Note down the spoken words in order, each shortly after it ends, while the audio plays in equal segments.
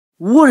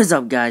What is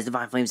up, guys?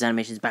 Divine Flames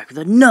Animation is back with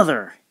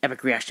another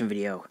epic reaction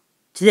video.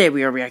 Today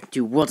we are reacting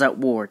to Worlds at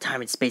War,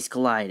 Time and Space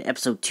Collide,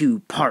 Episode 2,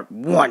 Part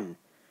 1.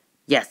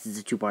 Yes, this is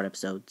a two-part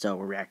episode, so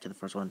we'll react to the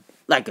first one.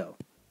 Let go.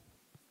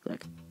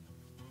 Click.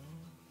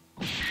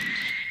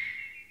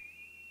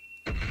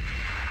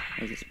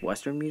 Is this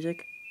Western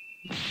music?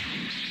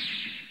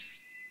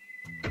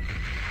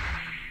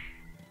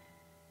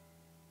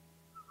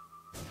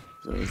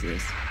 So what is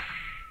this?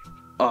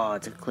 Oh,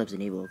 it's Eclipse,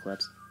 an evil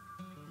Eclipse.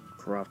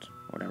 Corrupt,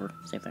 whatever,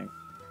 same thing.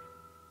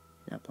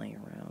 Not playing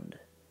around.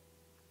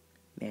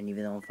 Man,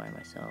 even though I'm fine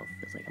myself,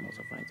 feels like I'm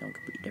also finding something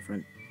completely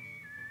different.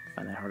 I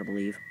find that hard to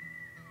believe.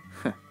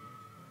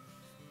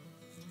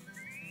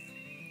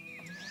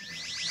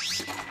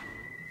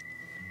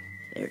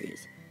 There he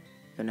is.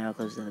 So now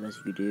close to the best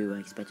you could do. I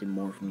expected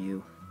more from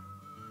you.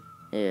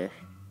 Yeah.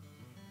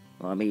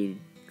 Well, I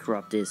mean,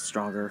 Corrupt is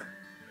stronger.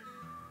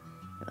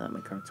 My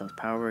current self's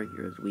power,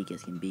 you're as weak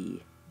as can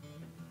be.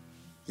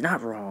 He's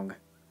not wrong.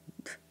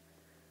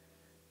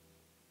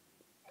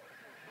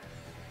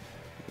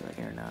 Like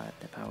it or not,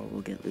 the power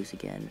will get loose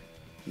again.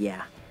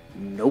 Yeah.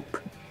 Nope.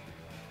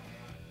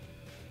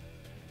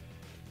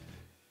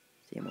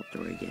 Same old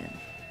story again.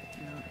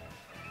 No.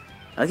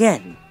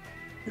 Again.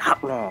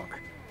 Not wrong.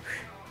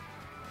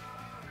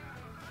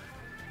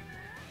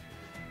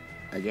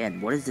 Again,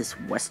 what is this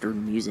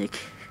Western music?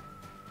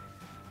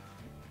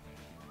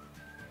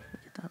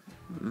 Look at that.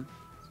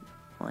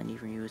 All I need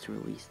from you is to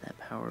release that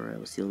power. I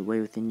will seal it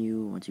away within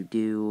you. Once you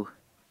do...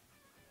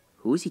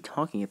 Who is he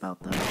talking about,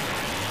 though?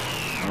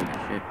 Oh,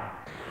 shit.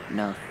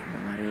 No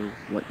matter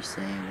what you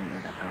say, I won't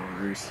let that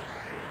power loose.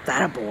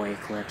 That a boy,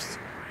 Eclipse.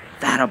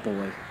 That a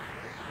boy.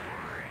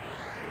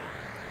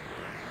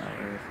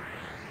 Earth.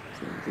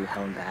 So we do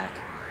hell and back.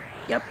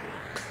 Yep.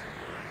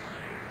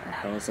 That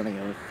hell is something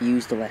I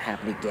refuse to let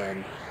happen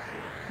again.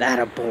 That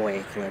a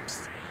boy,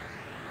 Eclipse.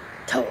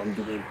 Tell him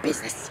you mean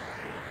business.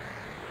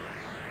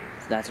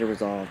 So that's your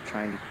resolve,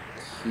 trying to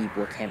keep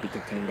what can't be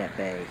contained at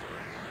bay.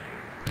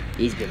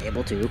 He's been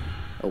able to.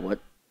 Oh,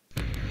 what?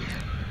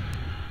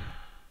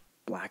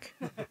 Black.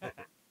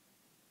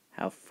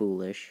 How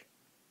foolish.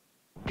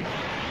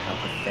 How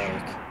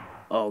pathetic.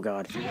 Oh,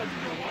 God.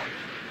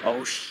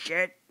 Oh,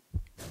 shit.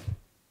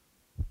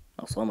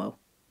 Oh, slow-mo.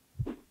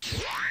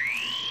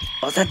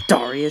 Oh, is that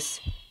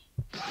Darius?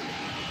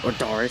 Or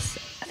Darius?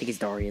 I think it's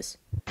Darius.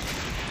 If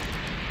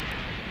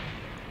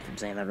I'm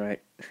saying that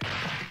right.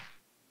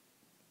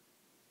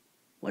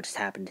 What just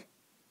happened?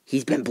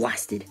 He's been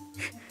blasted.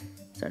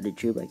 Sorry to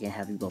true, but I can't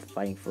have you both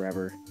fighting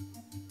forever.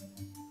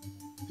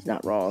 He's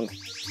not wrong.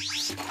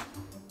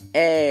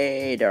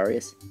 Hey,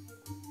 Darius.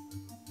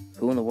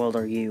 Who in the world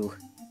are you?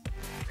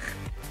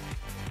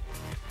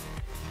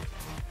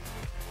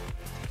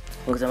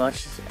 Look, as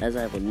much as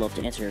I would love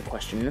to answer your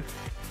question,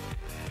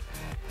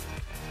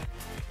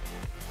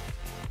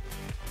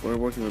 we're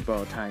working with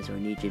borrowed time, so we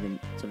need to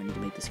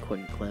make this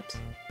quick, Eclipse.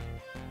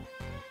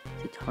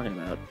 What's he talking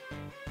about?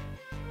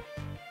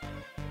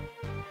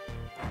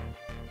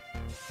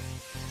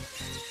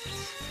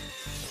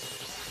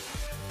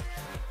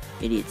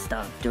 Idiot,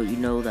 stop. Don't you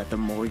know that the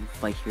more you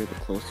fight here, the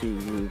closer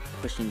you're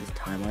pushing this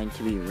timeline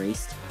to be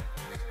erased?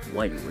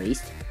 What,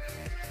 erased?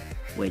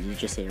 Wait, did you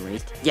just say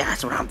erased? Yeah,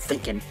 that's what I'm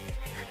thinking!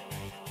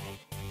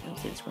 I don't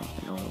say this wrong,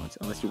 but no one wants,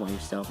 unless you want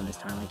yourself and this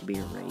timeline to be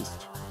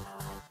erased.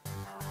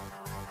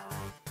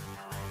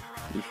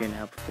 Leave here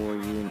now before you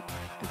and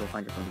go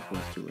find your phone before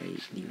it's too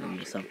late. Leaving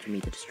yourself to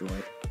me to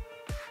destroy.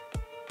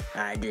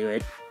 I do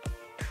it.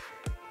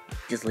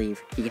 Just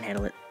leave. He can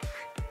handle it.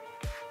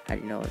 How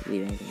do you know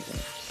leave anything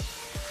there?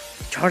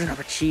 Charging up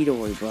a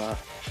Cheetor, bro.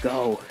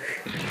 Go.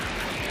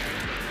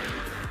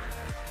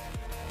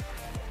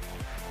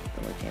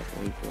 The only chance to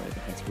wait for it.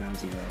 Enhance ground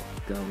zero.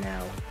 Go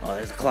now. Oh,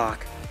 there's the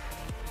clock.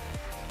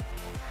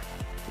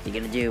 What's he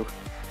gonna do?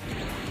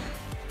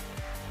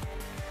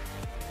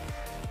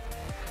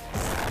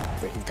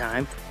 Breaking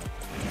time.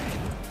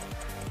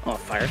 Oh,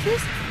 Fire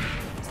Fist?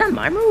 Is that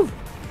my move?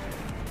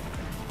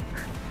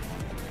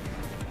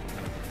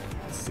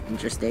 It's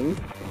interesting.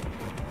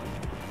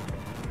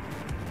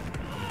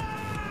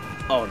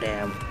 Oh,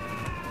 damn.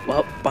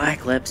 Well, bye,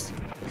 Eclipse.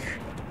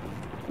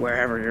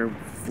 Wherever you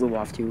flew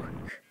off to.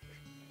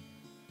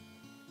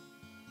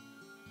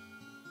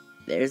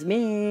 There's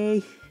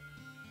me.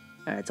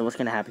 Alright, so what's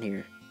gonna happen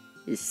here?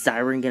 Is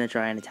Siren gonna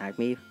try and attack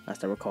me?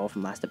 Last I recall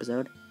from last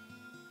episode.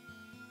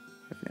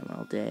 I've known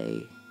all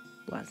day.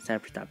 Last time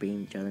we stopped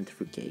beating each other into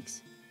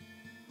fruitcakes.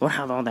 I wonder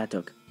how long that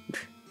took.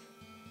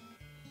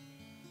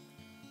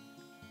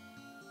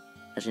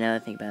 Actually, now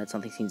that I think about it,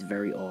 something seems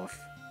very off.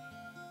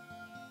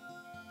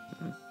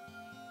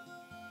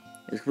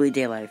 It was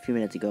completely daylight a few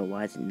minutes ago.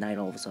 Why is it night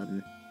all of a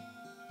sudden?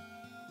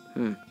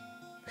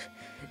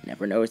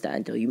 Never noticed that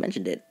until you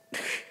mentioned it. I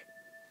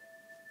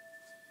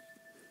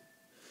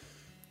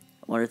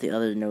wonder if the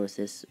others notice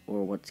this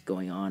or what's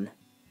going on.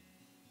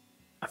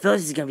 I feel like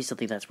this is gonna be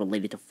something that's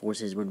related to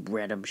forces when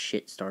random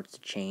shit starts to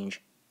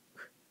change.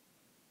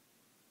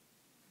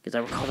 Because I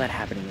recall that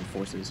happening in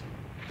forces.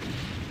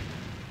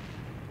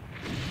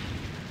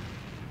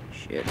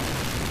 Shit.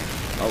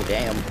 Oh,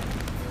 damn.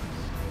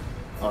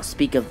 Oh,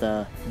 speak of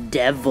the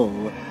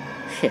devil.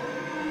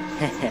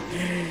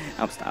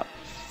 I'll stop.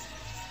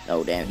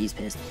 Oh, damn, he's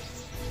pissed.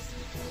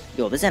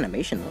 Yo, this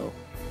animation, though.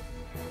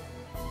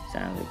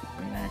 Sound like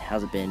pretty mad.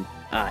 How's it been?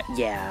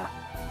 Yeah.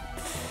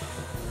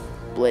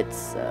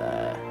 Blitz,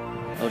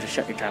 oh, just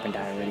shut your trap and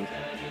die already.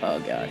 Oh,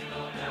 God.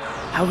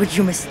 How could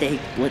you mistake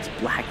Blitz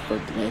Black for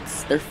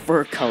Blitz? Their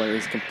fur color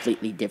is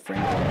completely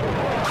different.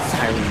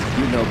 Siren,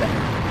 you know better.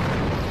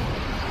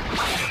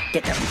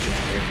 Get that bitch out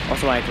of here.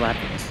 Also, I collabed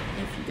for this,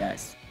 if you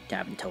guys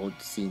haven't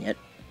seen it.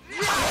 And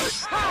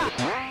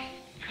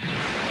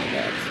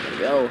that's gonna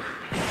go.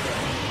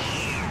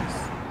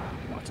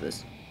 Watch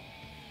this.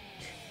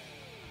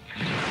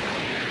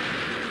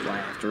 Fly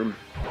after him.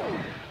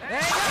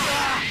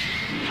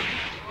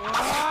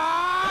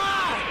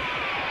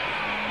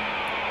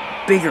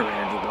 Bigger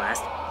energy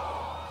blast.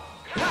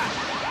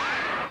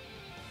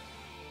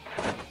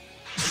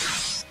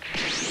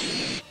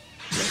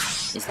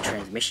 This is the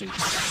transmission.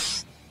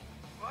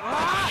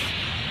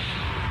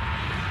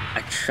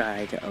 I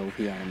tried to OP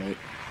animate.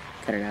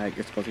 Cut it out,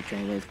 you're supposed to be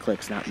training with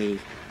clips, not me.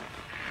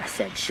 I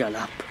said, shut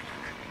up.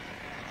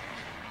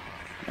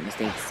 I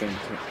mistake the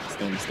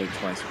same mistake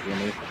twice, you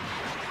hear me?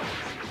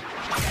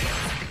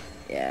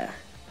 Yeah.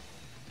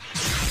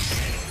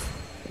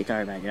 What are you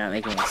talking about? You're not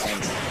making any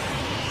sense.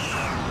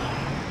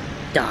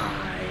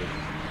 Die.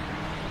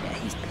 Yeah,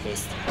 he's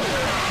pissed.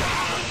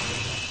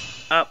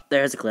 Oh,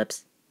 there's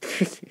Eclipse.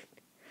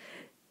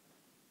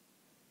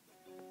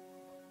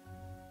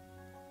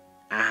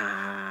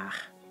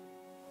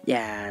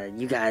 Yeah,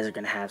 you guys are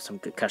gonna have some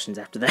concussions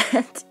after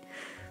that.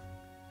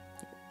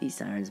 These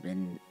Sirens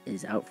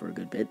is out for a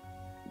good bit.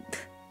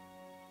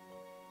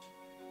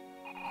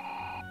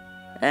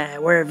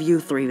 Where have you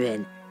three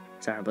been?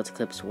 Sorry, but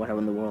Eclipse, what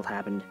in the world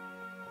happened?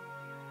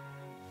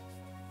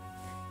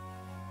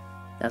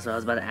 That's what I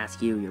was about to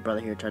ask you. Your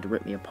brother here tried to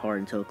rip me apart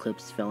until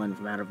Eclipse fell in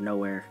from out of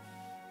nowhere.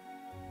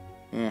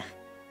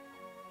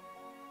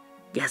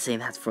 Guessing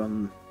that's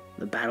from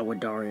the battle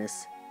with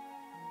Darius.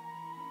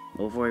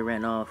 Well, before he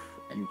ran off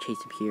and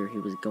chased him here, he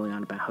was going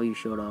on about how you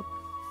showed up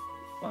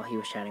while he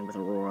was chatting with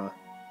Aurora.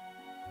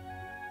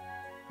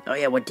 Oh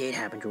yeah, what did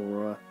happen to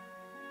Aurora?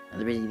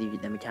 The reason you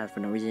let me chat for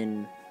no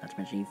reason, not to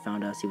mention he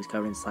found us, he was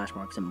covered in slash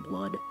marks and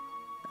blood.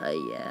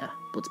 Yeah,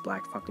 Blitz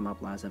Black fucked him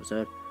up last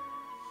episode.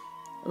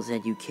 I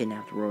said you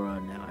kidnapped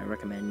Aurora. Now I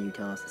recommend you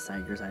tell us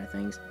your side of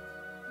things.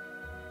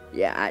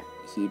 Yeah,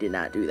 he did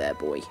not do that,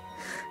 boy.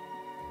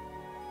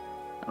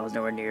 I was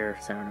nowhere near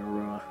Siren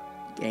Aurora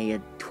getting a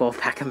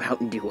 12-pack of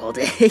Mountain Dew all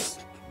day.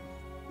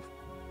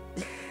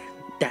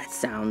 That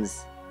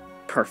sounds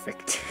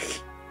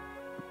perfect.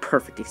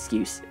 Perfect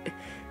excuse.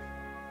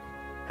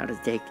 How does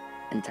it take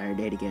an entire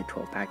day to get a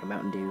 12-pack of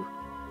Mountain Dew?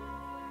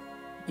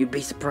 You'd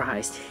be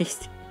surprised.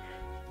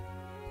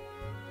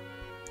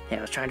 Yeah,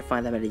 I was trying to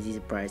find them at a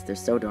decent price. They're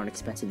so darn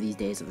expensive these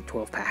days with a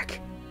 12-pack.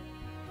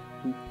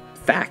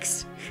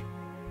 Facts.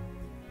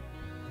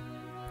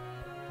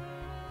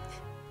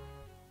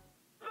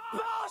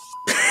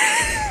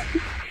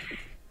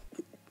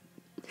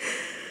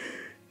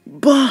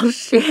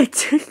 Bullshit!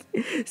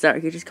 Sorry,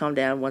 could you just calm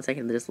down 1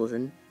 second and just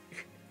listen?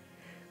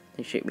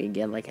 They shake me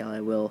again like hell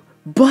I will.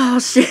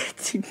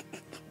 Bullshit!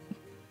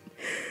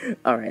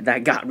 Alright,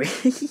 that got me.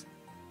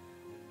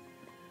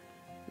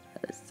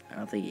 I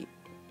don't think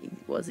it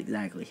was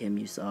exactly him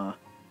you saw.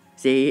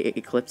 See,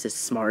 Eclipse is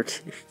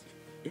smart.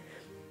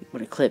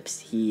 When Eclipse,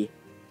 he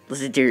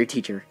listen to your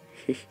teacher.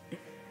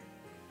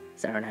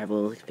 Siren, I have a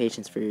little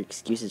patience for your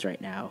excuses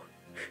right now.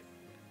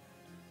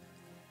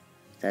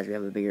 Besides, we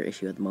have a bigger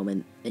issue at the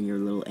moment than your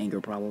little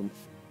anger problem.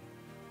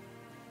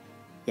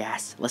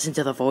 Yes, listen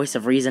to the voice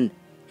of reason.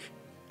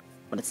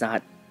 When it's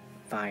not,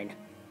 fine.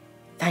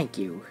 Thank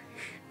you.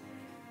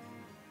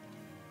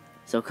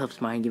 So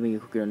Eclipse mind giving you a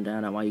quick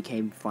rundown on why you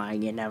came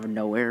flying in out of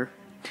nowhere?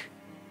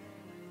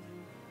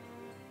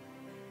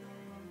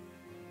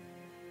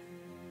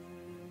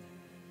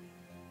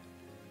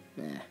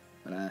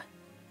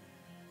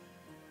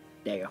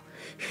 There you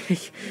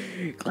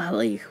go.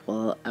 Gladly.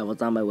 Well, I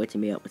was on my way to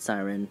meet up with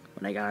Siren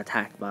when I got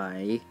attacked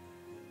by...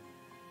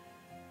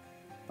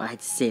 I hate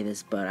to say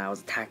this, but I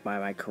was attacked by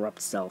my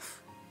corrupt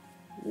self.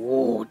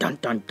 Whoa, dun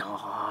dun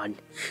dun.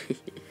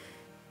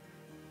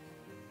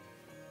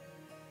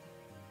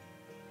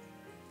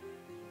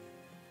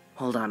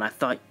 Hold on, I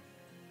thought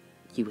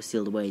he was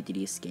sealed away. Did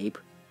he escape?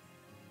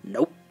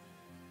 Nope.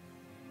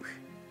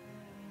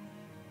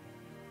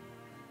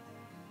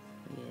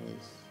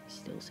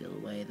 Still sealed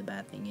away. The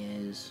bad thing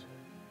is,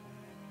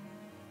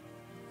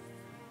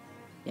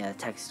 yeah, the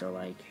texts are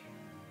like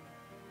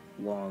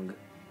long.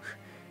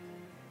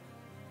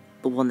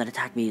 The one that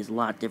attacked me is a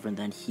lot different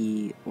than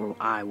he or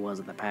I was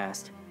in the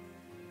past,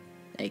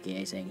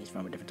 aka saying he's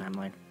from a different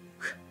timeline.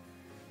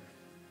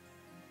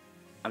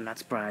 I'm not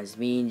surprised.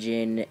 Me and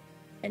Jin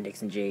and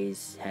Dixon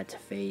Jays had to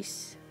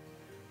face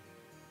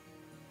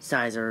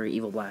Sizer,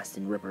 Evil Blast,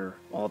 and Ripper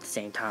all at the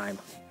same time.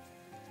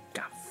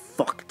 Got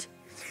fucked.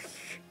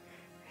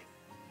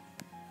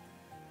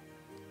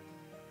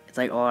 It's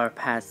like all our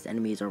past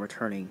enemies are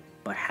returning,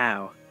 but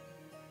how?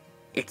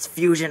 It's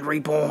Fusion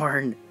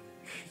Reborn!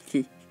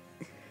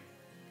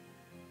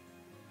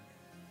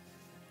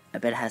 I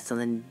bet it has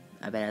something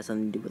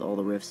to do with all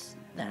the rifts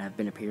that have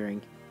been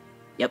appearing.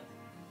 Yep.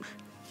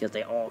 Because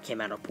they all came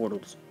out of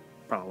portals.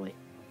 Probably.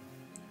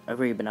 I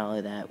agree, but not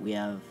only that, we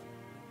have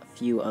a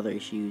few other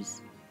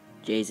issues.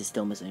 Jace is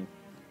still missing.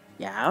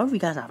 Yeah, how have you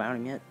guys not found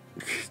him yet?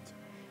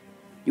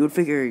 You would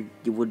figure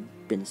you would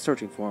have been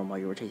searching for him while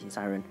you were chasing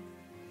Siren.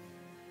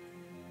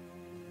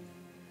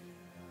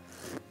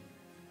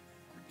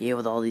 Yeah,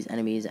 with all these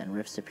enemies and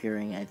rifts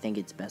appearing, I think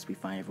it's best we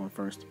find everyone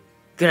first.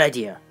 Good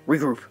idea.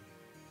 Regroup.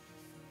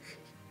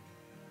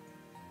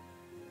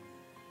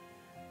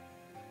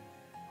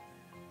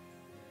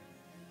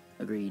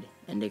 Agreed.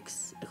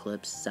 Endix,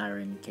 Eclipse,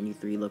 Siren, can you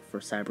three look for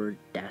Cyber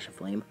Dash of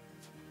Flame?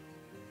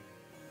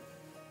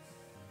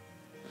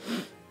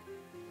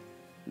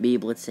 Me,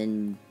 Blitz,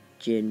 and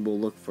Jin will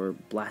look for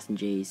Blast and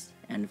Jace,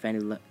 and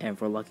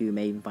for lucky we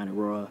may even find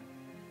Aurora.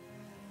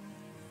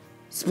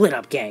 Split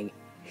up, gang!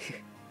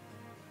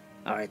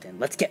 Alright then,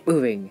 let's get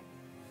moving!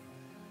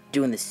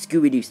 Doing the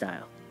Scooby-Doo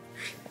style.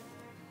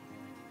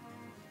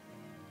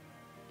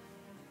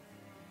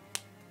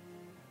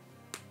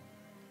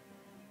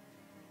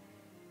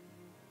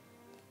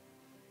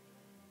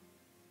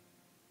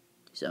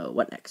 So,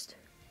 what next?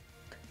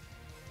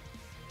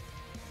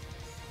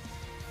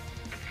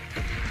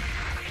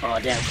 Oh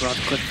damn,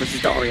 Karate Cliff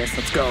versus Darius,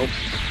 let's go!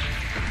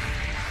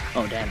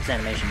 Oh damn, it's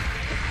animation.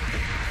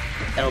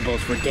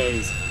 Elbows for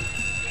days.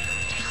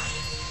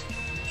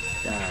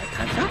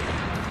 Time stop?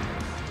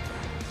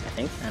 I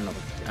think. I don't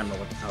know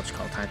what I'll just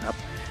call it, time stop.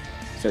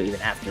 So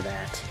even after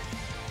that,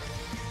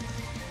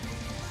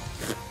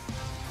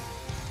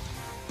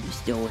 you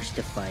still wish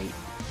to fight,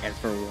 and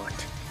for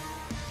what?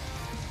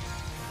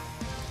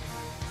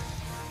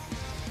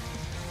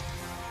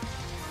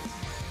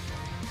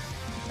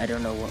 I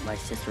don't know what my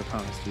sister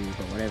promised you,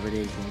 but whatever it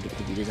is, you won't get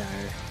what you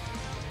desire.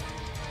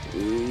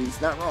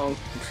 He's not wrong.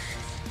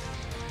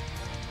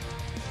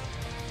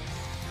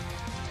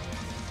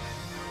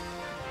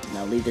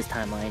 Now leave this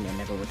timeline and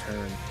never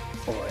return,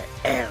 or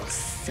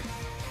else.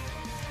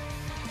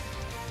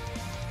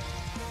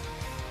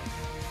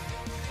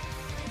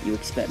 You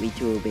expect me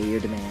to obey your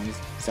demands?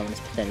 Someone as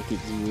pathetic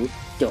as you?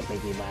 Don't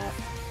make me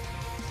laugh.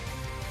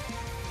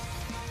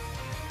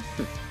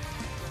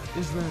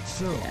 Is that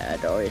so? Yeah,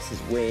 Darius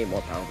is way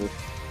more powerful.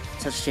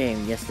 Such a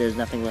shame. Yes, there's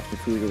nothing left to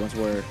prove there once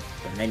were,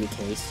 but in any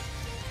case.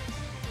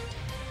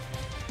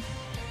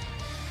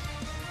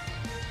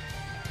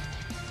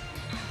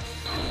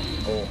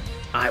 Oh,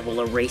 I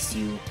will erase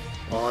you.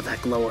 Oh,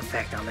 that glow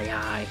effect on the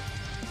eye.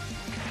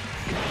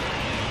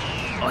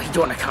 Oh, he's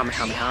doing a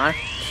Kamehameha.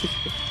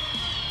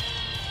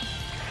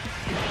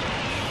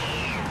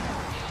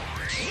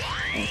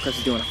 And Cliff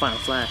is doing a final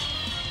flash.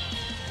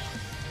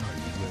 Are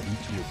you ready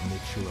to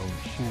admit your own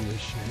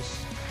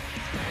foolishness?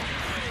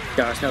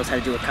 Darius knows how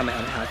to do a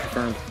Kamehameha,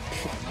 confirmed.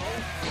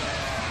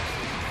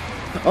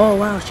 Oh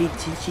wow,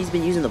 she's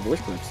been using the voice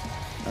clips.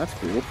 That's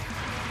cool.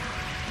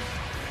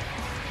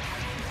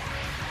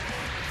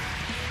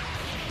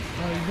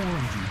 I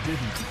warned you,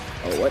 didn't I?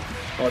 Oh, what?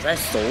 Oh, is that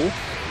soul?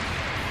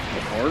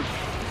 The heart?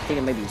 I think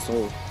it might be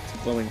soul.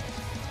 It's glowing.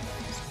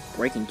 It's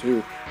breaking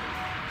too.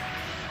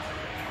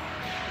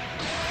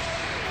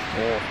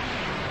 Oh.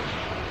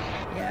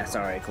 Yeah,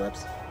 sorry,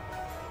 Eclipse.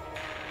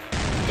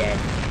 Dead.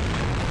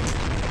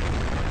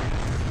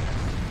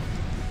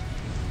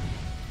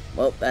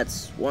 Well,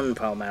 that's one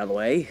problem out of the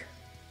way.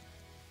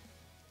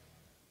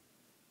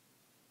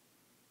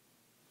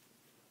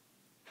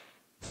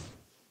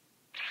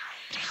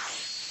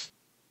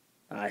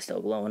 Eye's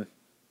still glowing.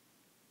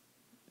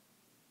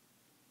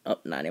 Oh,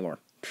 not anymore.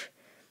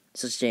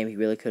 Such a shame, he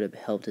really could have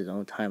helped his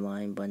own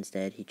timeline, but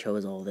instead he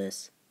chose all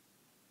this.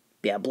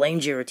 But yeah,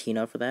 blame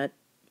Giratina for that,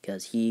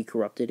 because he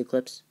corrupted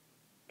Eclipse.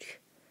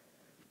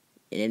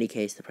 In any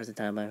case, the present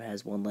timeline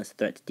has one less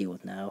threat to deal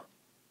with now.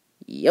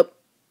 Yep.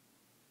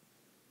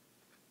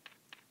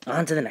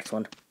 On to the next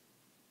one.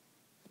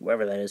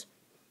 Wherever that is.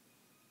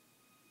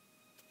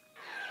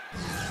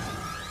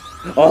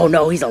 Oh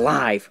no, he's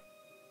alive!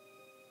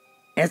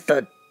 And it's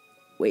the...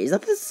 Wait, is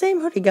that the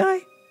same hoodie guy?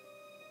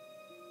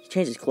 He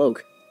changed his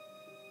cloak.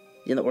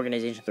 He's in the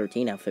Organization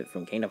 13 outfit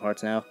from Kingdom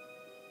Hearts now.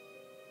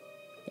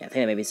 Yeah, I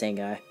think that may be the same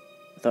guy.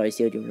 I thought I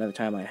sealed you in another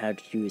timeline. How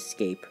did you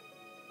escape?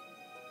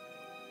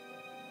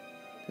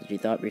 Because you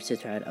thought your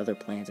sister had other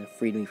plans and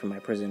freed me from my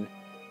prison.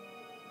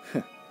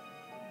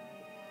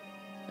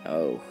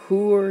 Oh,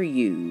 who are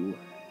you?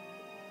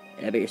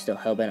 And I bet you're still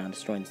hellbent on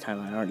destroying this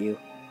timeline, aren't you?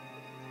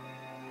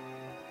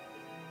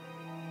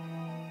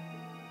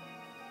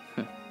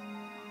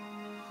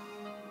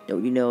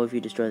 Don't you know if you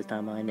destroy this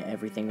timeline,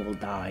 everything will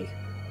die?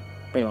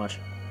 Pretty much.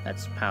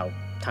 That's how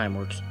time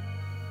works.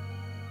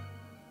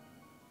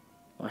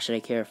 Why should I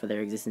care for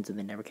their existence if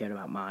they never cared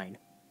about mine?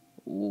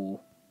 Ooh.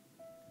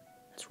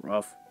 That's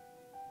rough.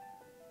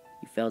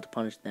 You failed to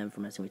punish them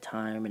for messing with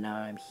time, and now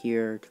I'm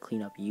here to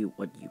clean up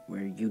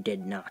where you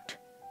did not.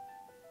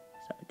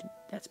 Sorry,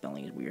 that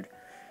spelling is weird.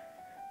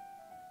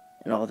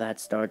 And all that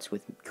starts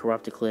with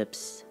Corrupt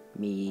Eclipse,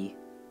 me,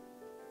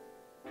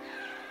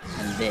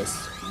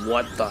 this?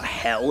 What the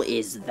hell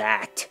is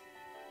that?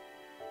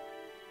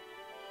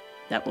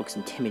 That looks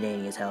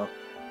intimidating as hell.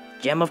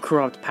 Gem of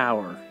Corrupt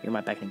Power. You're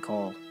my beckoning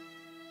call.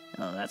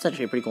 Oh, that's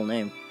actually a pretty cool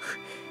name.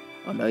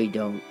 Oh, no you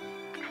don't.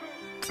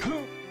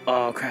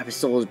 Oh, crap, his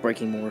soul is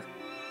breaking more.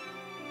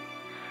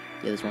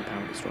 Yeah, there's one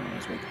power destroyer on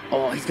his way.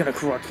 Oh, he's gonna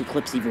corrupt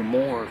Eclipse even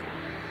more.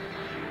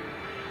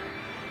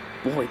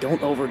 Boy,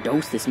 don't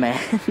overdose this man.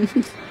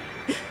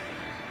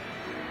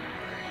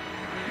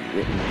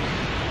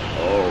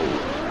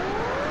 Oh.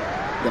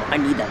 Yo, I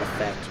need that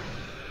effect.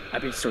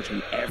 I've been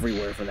searching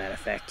everywhere for that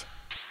effect.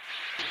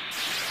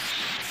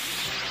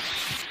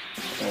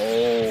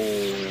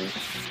 Oh.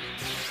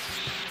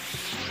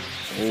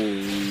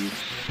 Holy.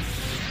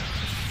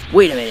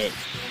 Wait a minute.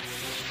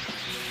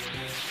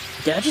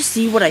 Did I just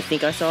see what I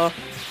think I saw?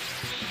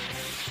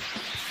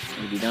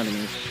 It'll be done to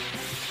me.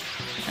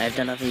 I have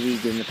done nothing to be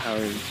given the power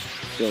to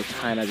build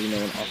time as we know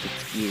in off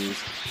its gears.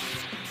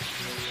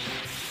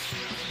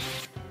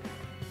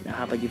 Now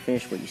how about you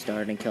finish what you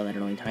started and kill that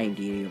annoying time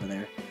deity over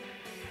there?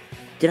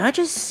 Did I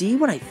just see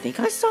what I think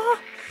I saw?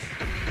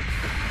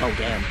 Oh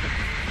damn.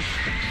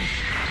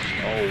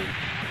 Oh.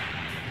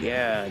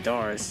 Yeah,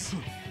 Doris.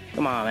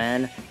 Come on,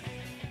 man.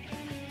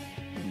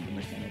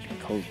 My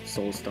cold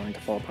soul's starting to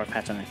fall apart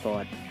faster than I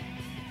thought.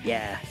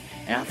 Yeah,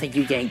 and I don't think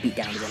you getting beat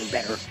down is any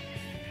better.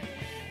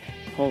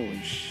 Holy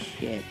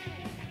shit.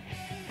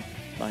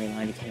 Body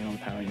line to carry all the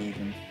power I gave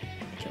him.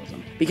 Kills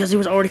him. Because he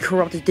was already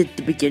corrupted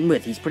to begin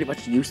with. He's pretty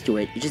much used to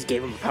it. You just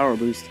gave him a power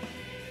boost.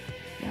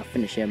 Now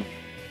finish him.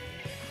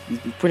 He's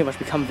pretty much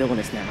become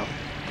villainous now.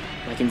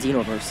 Like in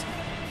Xenoverse.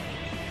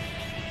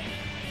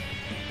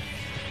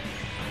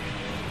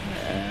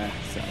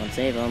 Someone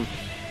save him.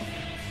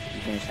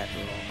 You finish that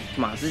rule.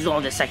 Come on, this is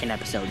only the second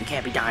episode. You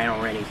can't be dying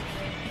already.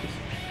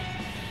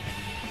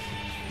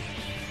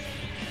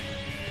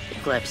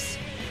 Eclipse.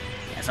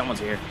 Yeah, someone's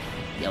here.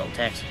 Yellow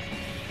text.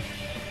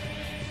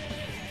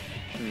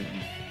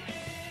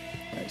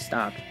 Alright,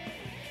 stopped.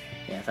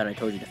 Yeah, I thought I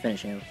told you to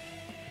finish him.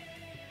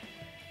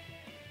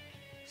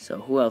 So,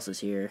 who else is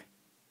here?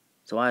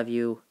 So I have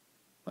you.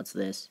 What's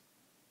this?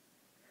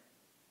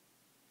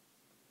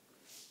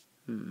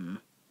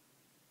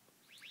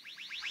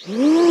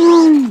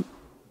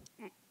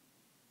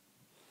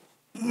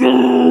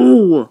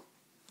 No!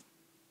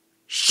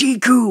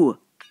 Sheikah!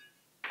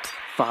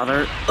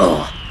 Father.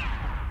 Ugh!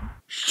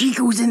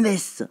 Sheikah's in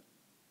this!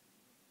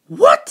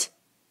 What?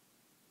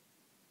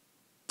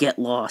 Get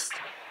lost.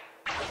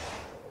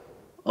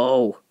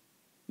 Oh.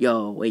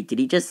 Yo, wait, did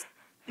he just...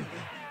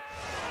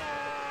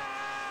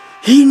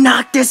 He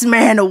knocked this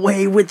man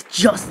away with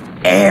just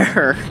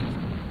air!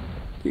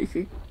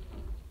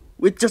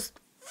 With just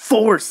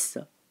force!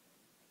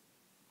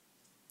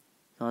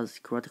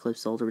 Caused corrupt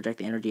Eclipse soul to reject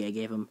the energy I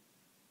gave him.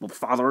 Well,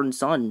 father and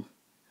son.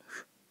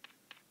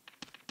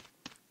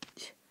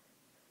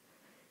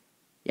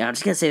 Yeah, I'm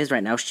just gonna say this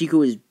right now.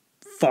 Sheikah is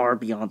far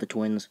beyond the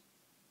twins.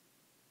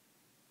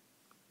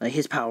 Like,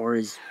 his power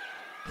is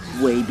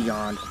way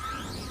beyond.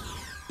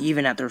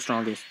 Even at their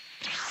strongest.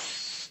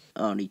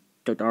 Oh, and he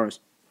took Doris.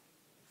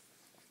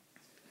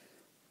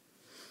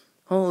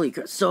 Holy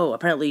crap. So,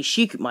 apparently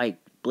Sheikah,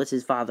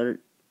 Blitz's father,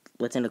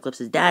 Blitz and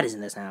Eclipse's dad is in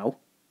this now.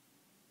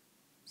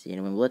 See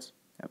anyone Blitz?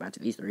 Back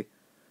to these three.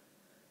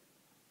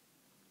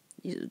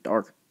 These are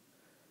dark.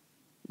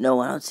 No,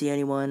 I don't see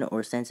anyone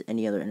or sense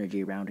any other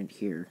energy around in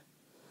here.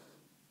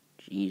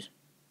 Jeez.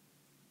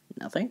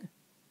 Nothing?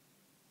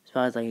 As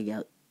far as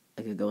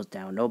it goes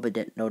down. No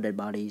dead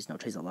bodies, no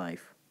trace of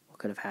life. What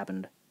could have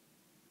happened?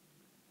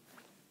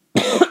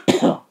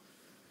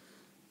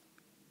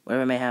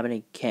 Whatever may happen,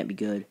 it can't be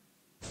good.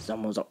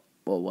 Someone's...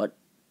 Well, what?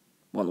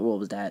 What in the world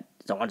was that?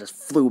 Someone just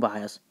flew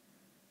by us.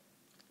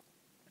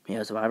 You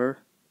know, Survivor?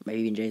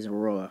 Maybe even Jason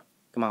Aurora.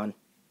 Come on.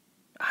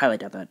 I highly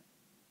doubt that.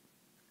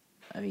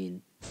 I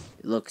mean,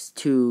 it looks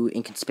too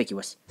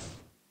inconspicuous.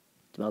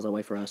 2 miles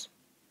away for us.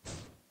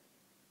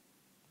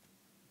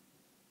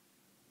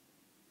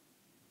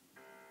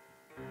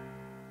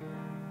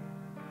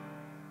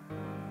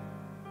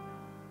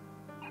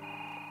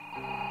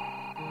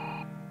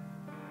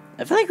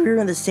 I feel like we were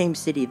in the same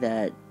city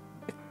that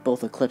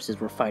both Eclipses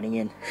were fighting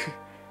in.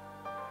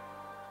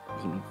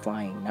 You mean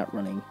flying, not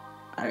running.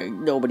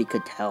 Nobody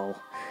could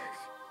tell.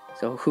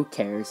 So who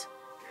cares?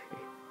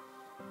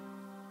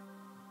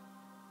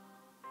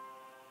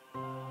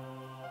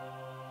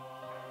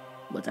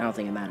 But I don't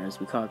think it matters.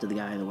 We caught up to the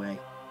guy either way.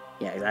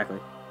 Yeah, exactly.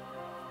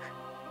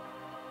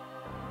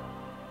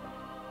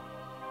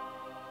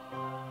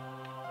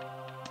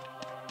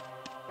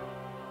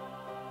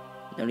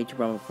 No need to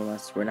run from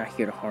us. We're not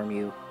here to harm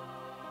you.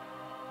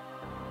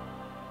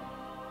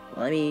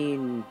 Well, I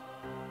mean...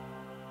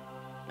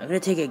 I'm gonna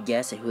take a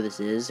guess at who this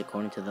is,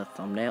 according to the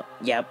thumbnail.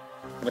 Yep,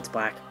 Blitz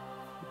Black.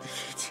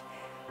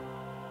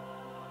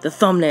 The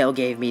thumbnail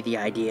gave me the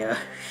idea.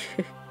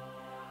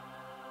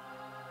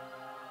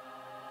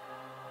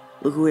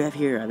 Look who we have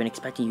here. I've been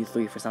expecting you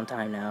three for some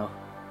time now.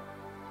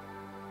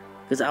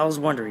 Because I was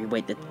wondering,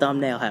 wait, the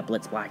thumbnail had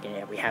Blitz Black in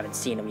it. We haven't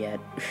seen him yet.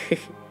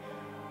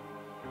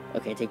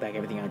 Okay, take back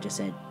everything I just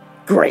said.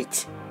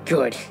 Great!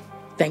 Good.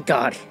 Thank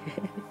God.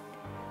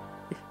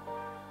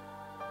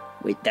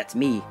 Wait, that's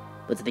me.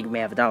 Let's think we may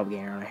have a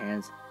doppelganger on our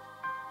hands.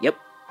 Yep.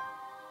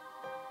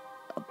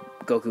 A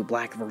Goku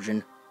Black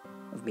version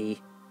of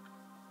me.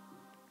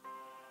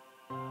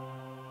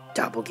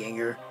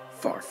 Doppelganger?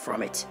 Far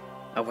from it.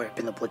 I would have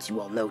been the Blitz you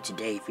all know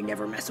today if you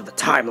never messed with the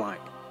timeline.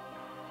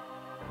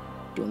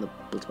 Doing the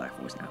Blitz Black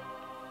voice now.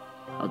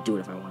 I'll do it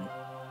if I want to.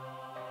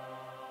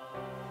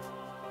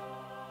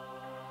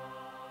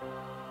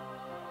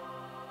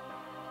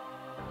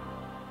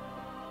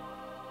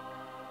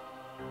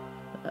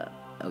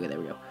 Okay,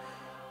 there we go.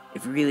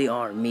 If you really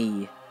are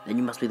me, then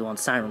you must be the one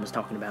Siren was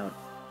talking about.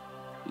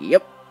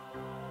 Yep.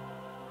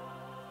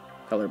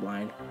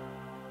 Colorblind.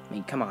 I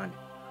mean, come on.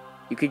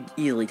 You could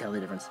easily tell the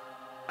difference.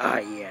 Ah,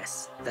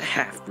 yes, the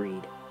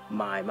half-breed.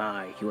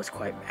 My, he was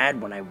quite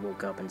mad when I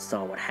woke up and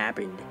saw what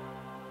happened.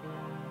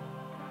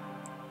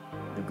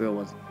 The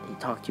girl he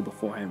talked to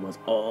beforehand was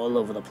all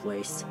over the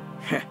place.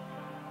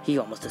 He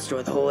almost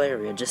destroyed the whole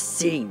area just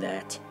seeing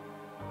that.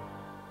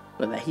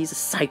 But that he's a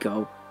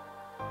psycho.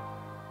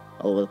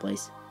 All over the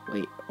place.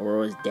 Wait,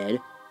 Aurora's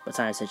dead? But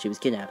Siren said she was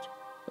kidnapped.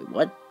 Wait,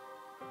 what?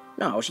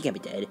 No, she can't be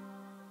dead.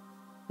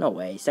 No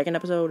way. Second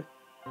episode?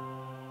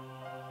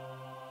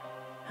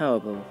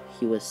 However,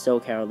 he was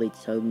so cowardly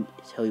to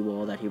tell you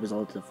all that he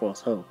resulted in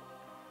false hope.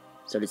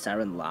 So did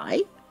Siren lie?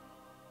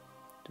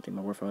 Don't take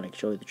my word for it, I can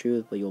show you the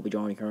truth, but you'll be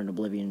joining her in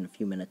oblivion in a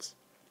few minutes.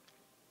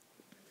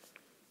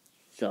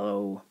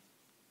 So,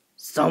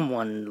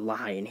 someone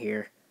lie in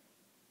here.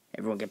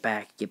 Everyone get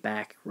back,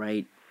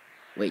 right?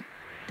 Wait,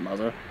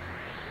 mother?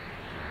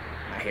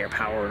 My hair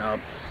powering up.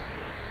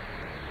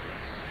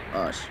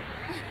 Oh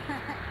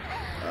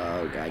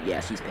god,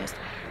 yeah, she's pissed.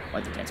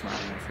 Why the cat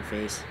smiling off her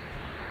face?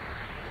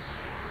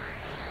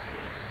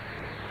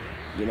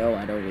 You know,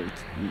 I don't really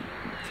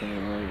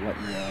care what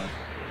you are.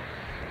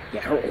 Yeah,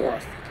 her aura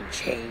fucking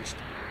changed.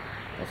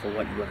 But for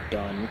what you have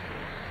done.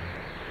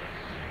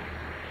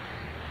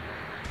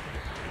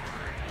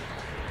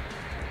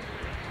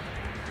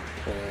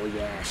 Oh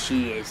yeah,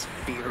 she is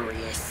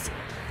furious.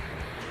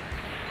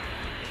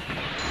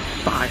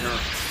 Fire!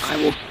 I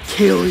will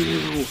kill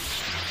you!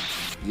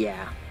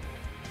 Yeah.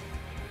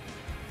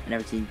 I've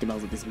never seen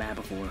Demelza this mad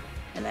before.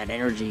 And that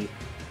energy.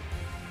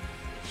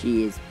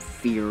 She is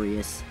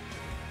furious.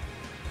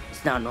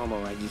 It's not normal,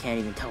 like you can't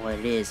even tell what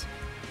it is.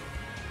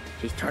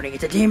 She's turning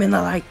into demon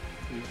light!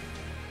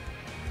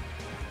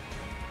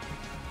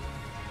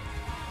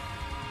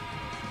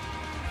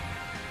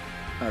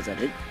 Oh, is that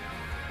it?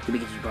 Did we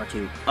get to part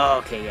 2? Oh,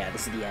 okay, yeah,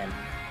 this is the end.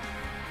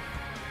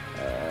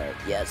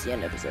 Yeah, it's the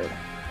end episode.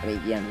 I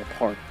mean, the end of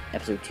the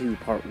episode 2,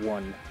 part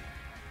 1.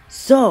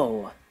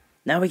 So,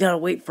 now we gotta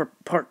wait for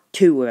part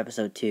 2 of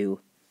episode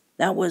 2.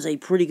 That was a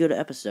pretty good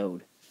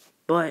episode.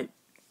 But,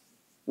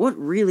 what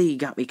really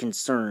got me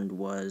concerned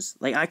was,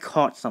 like, I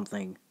caught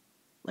something.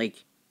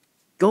 Like,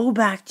 go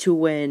back to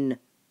when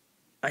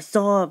I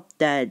saw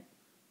that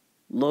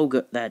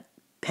logo, that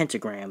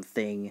pentagram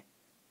thing,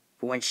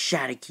 for when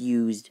Shattuck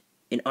used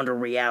in Under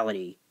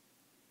Reality.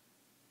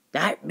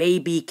 That may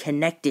be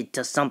connected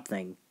to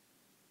something.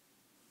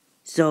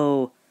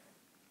 So,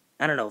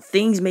 I don't know,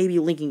 things may be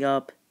linking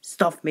up,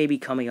 stuff may be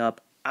coming up,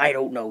 I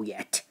don't know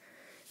yet.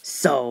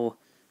 So,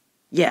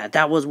 yeah,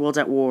 that was Worlds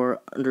at War,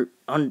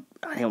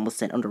 I almost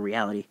said Under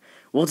Reality.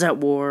 Worlds at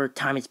War,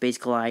 Time and Space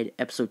Collide,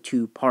 Episode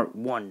 2, Part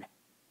 1.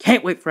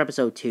 Can't wait for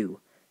Episode 2.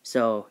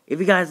 So,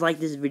 if you guys like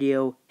this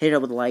video, hit it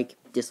up with a like,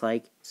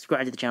 dislike,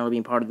 subscribe to the channel to be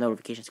part of the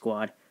notification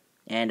squad,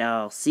 and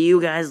I'll see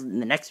you guys in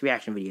the next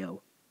reaction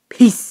video.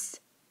 Peace!